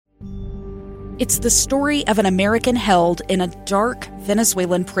It's the story of an American held in a dark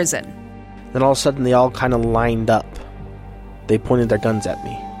Venezuelan prison. Then all of a sudden they all kind of lined up. They pointed their guns at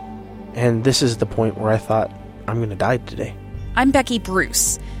me. And this is the point where I thought, I'm going to die today. I'm Becky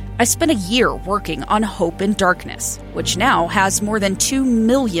Bruce. I spent a year working on Hope in Darkness, which now has more than 2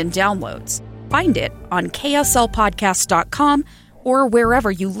 million downloads. Find it on kslpodcast.com or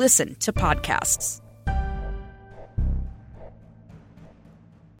wherever you listen to podcasts.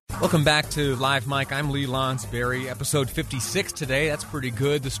 Welcome back to Live Mike. I'm Lee Lonsberry, episode 56 today. That's pretty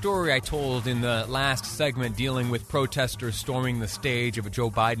good. The story I told in the last segment dealing with protesters storming the stage of a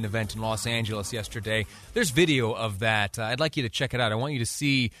Joe Biden event in Los Angeles yesterday. There's video of that. I'd like you to check it out. I want you to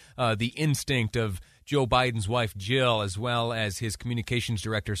see the instinct of Joe Biden's wife, Jill, as well as his communications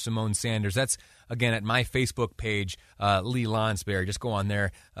director, Simone Sanders. That's, again, at my Facebook page, Lee Lonsberry. Just go on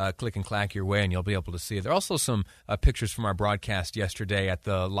there, click and clack your way, and you'll be able to see it. There are also some pictures from our broadcast yesterday at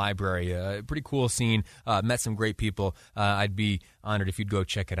the library. Pretty cool scene. Met some great people. I'd be honored if you'd go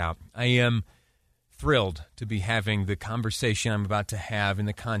check it out. I am thrilled to be having the conversation I'm about to have in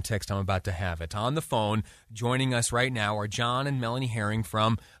the context I'm about to have it. On the phone, joining us right now are John and Melanie Haering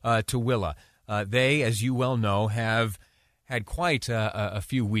from Tooele. They, as you well know, have had quite a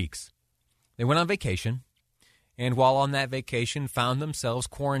few weeks. They went on vacation, and while on that vacation, found themselves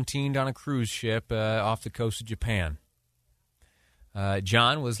quarantined on a cruise ship off the coast of Japan.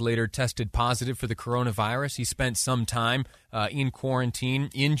 John was later tested positive for the coronavirus. He spent some time in quarantine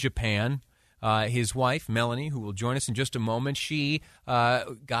in Japan. His wife, Melanie, who will join us in just a moment, she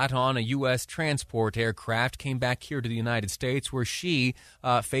got on a U.S. transport aircraft, came back here to the United States, where she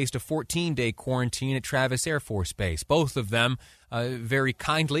faced a 14-day quarantine at Travis Air Force Base. Both of them very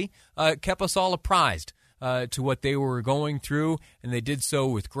kindly kept us all apprised to what they were going through, and they did so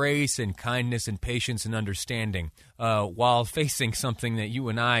with grace and kindness and patience and understanding, while facing something that you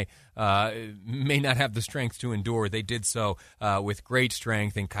and I may not have the strength to endure. They did so with great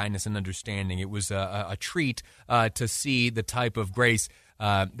strength and kindness and understanding. It was a treat to see the type of grace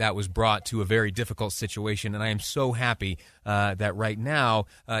that was brought to a very difficult situation, and I am so happy that right now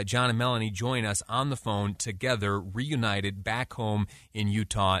John and Melanie join us on the phone together, reunited back home in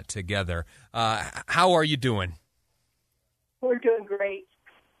Utah together. How are you doing? We're doing great.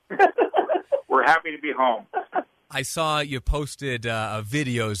 We're happy to be home. I saw you posted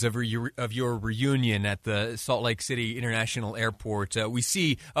videos of your reunion at the Salt Lake City International Airport. We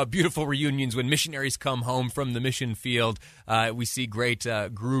see beautiful reunions when missionaries come home from the mission field. We see great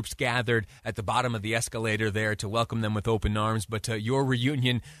groups gathered at the bottom of the escalator there to welcome them with open arms. But your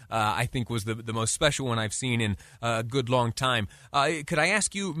reunion, I think, was the most special one I've seen in a good long time. Could I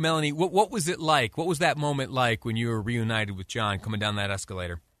ask you, Melanie, what was it like? What was that moment like when you were reunited with John coming down that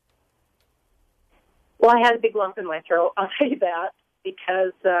escalator? Well, I had a big lump in my throat, I'll tell you that,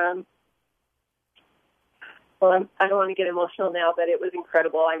 because, I don't want to get emotional now, but it was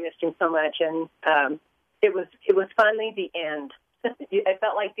incredible. I missed him so much, and it was finally the end. It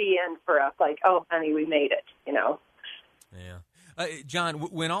felt like the end for us, like, oh, honey, we made it, you know. Yeah. John,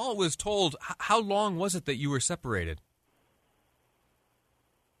 when all was told, how long was it that you were separated?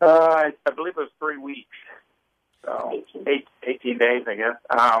 I believe it was 3 weeks, so 18 days, I guess.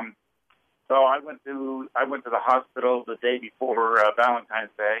 So I went to the hospital the day before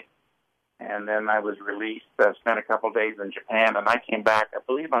Valentine's Day, and then I was released. Spent a couple of days in Japan, and I came back, I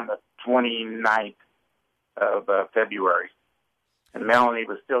believe, on the 29th of February. And Melanie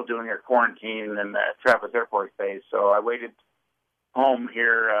was still doing her quarantine in Travis Air Force Base, so I waited home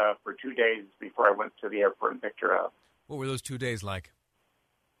here for 2 days before I went to the airport and picked her up. What were those 2 days like?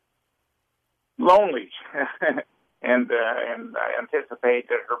 Lonely. And I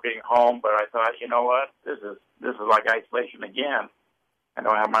anticipated her being home, but I thought, you know what, this is like isolation again. I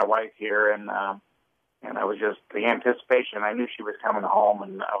don't have my wife here, and I was just the anticipation. I knew she was coming home,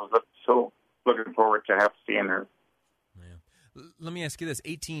 and I was so looking forward to seeing her. Yeah. Let me ask you this: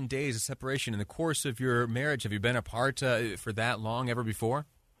 18 days of separation in the course of your marriage. Have you been apart for that long ever before?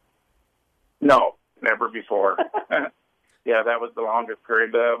 No, never before. Yeah, that was the longest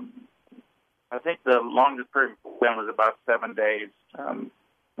period. I think the longest period then was about 7 days.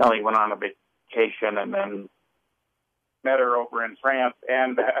 Melanie went on a vacation and then met her over in France.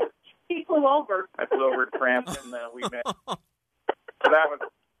 And he flew over. I flew over to France and we met. So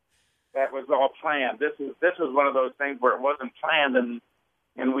that was all planned. This was one of those things where it wasn't planned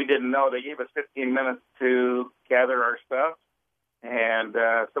and we didn't know. They gave us 15 minutes to gather our stuff, and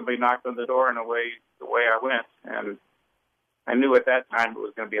somebody knocked on the door, and away I went. And I knew at that time it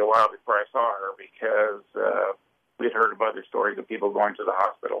was going to be a while before I saw her because we'd heard of other stories of people going to the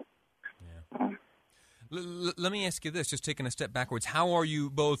hospital. Yeah. Let me ask you this, just taking a step backwards. How are you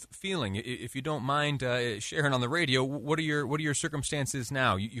both feeling? If you don't mind sharing on the radio, what are your circumstances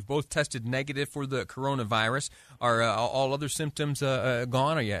now? You've both tested negative for the coronavirus. Are all other symptoms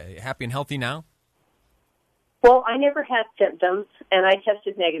gone? Are you happy and healthy now? Well, I never had symptoms, and I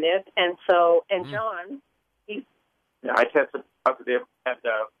tested negative, and John, I tested positive.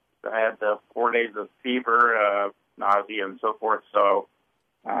 I had 4 days of fever, nausea, and so forth. So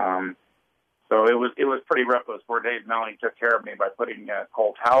it was pretty rough those 4 days. Melanie took care of me by putting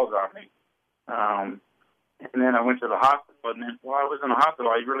cold towels on me, and then I went to the hospital. And then while I was in the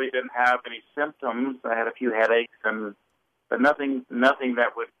hospital, I really didn't have any symptoms. I had a few headaches, but nothing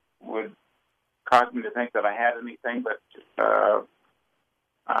that would cause me to think that I had anything. But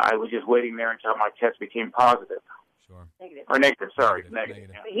I was just waiting there until my test became positive. Sure. Negative. Or negative. Sorry, negative.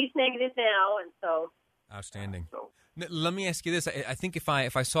 Yeah. But he's negative now, and so. Outstanding. Let me ask you this. I think if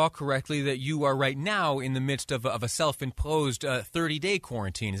I saw correctly that you are right now in the midst of a self-imposed 30-day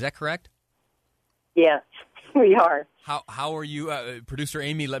quarantine. Is that correct? Yes, we are. How are you? Producer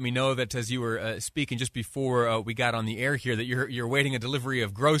Amy let me know that as you were speaking just before we got on the air here that you're waiting a delivery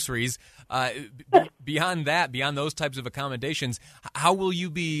of groceries. Beyond those types of accommodations, how will you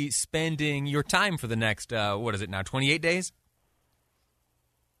be spending your time for the next, 28 days?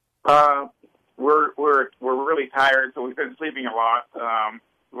 We're really tired, so we've been sleeping a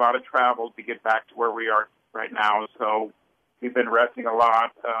lot of travel to get back to where we are right now. So we've been resting a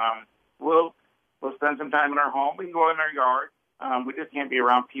lot. We'll spend some time in our home. We can go in our yard. We just can't be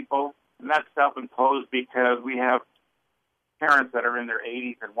around people, and that's self-imposed because we have parents that are in their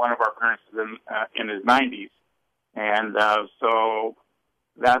 80s, and one of our parents is in his 90s, and so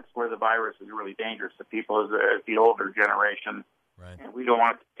that's where the virus is really dangerous to people, is the older generation. Right. And we don't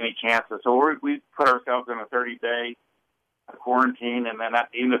want to take any chances. So we put ourselves in a 30-day quarantine, and then at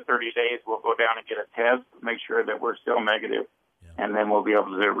the end of 30 days, we'll go down and get a test, make sure that we're still negative, and then we'll be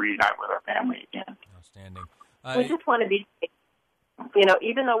able to reunite with our family again. Outstanding. We just want to be safe. You know,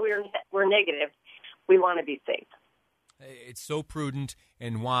 even though we're negative, we want to be safe. It's so prudent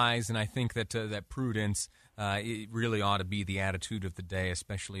and wise, and I think that that prudence it really ought to be the attitude of the day,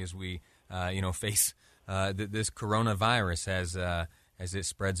 especially as we face this coronavirus as it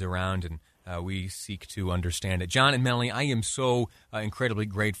spreads around and we seek to understand it. John and Melanie, I am so incredibly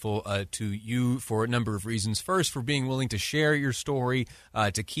grateful to you for a number of reasons. First, for being willing to share your story,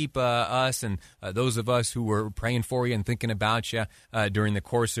 to keep us and those of us who were praying for you and thinking about you during the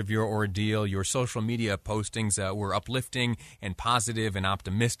course of your ordeal. Your social media postings were uplifting and positive and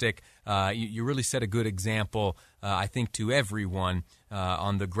optimistic. You really set a good example, I think, to everyone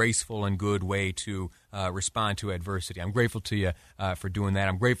on the graceful and good way to respond to adversity. I'm grateful to you for doing that.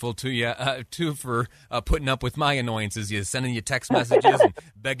 I'm grateful to you, too, for putting up with my annoyances, sending you text messages and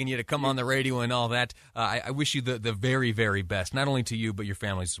begging you to come on the radio and all that. I wish you the very, very best, not only to you, but your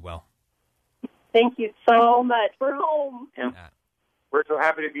families as well. Thank you so much. We're home. And we're so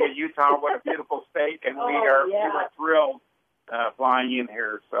happy to be in Utah. What a beautiful state, and we were thrilled flying in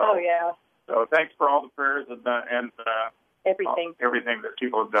here. So, so thanks for all the prayers and everything that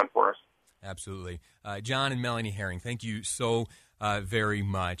people have done for us. Absolutely. John and Melanie Haering, thank you so very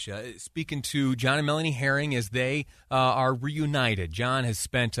much. Speaking to John and Melanie Haering as they are reunited. John has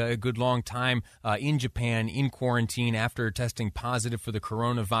spent a good long time in Japan in quarantine after testing positive for the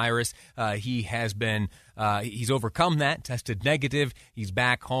coronavirus. He has been, he's overcome that, tested negative. He's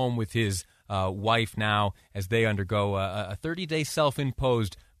back home with his wife now as they undergo a 30-day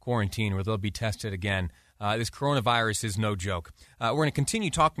self-imposed quarantine where they'll be tested again. This coronavirus is no joke. We're going to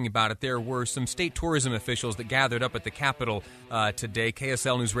continue talking about it. There were some state tourism officials that gathered up at the Capitol today.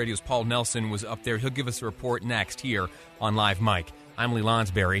 KSL News Radio's Paul Nelson was up there. He'll give us a report next here on Live Mike. I'm Lee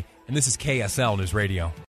Lonsberry, and this is KSL News Radio.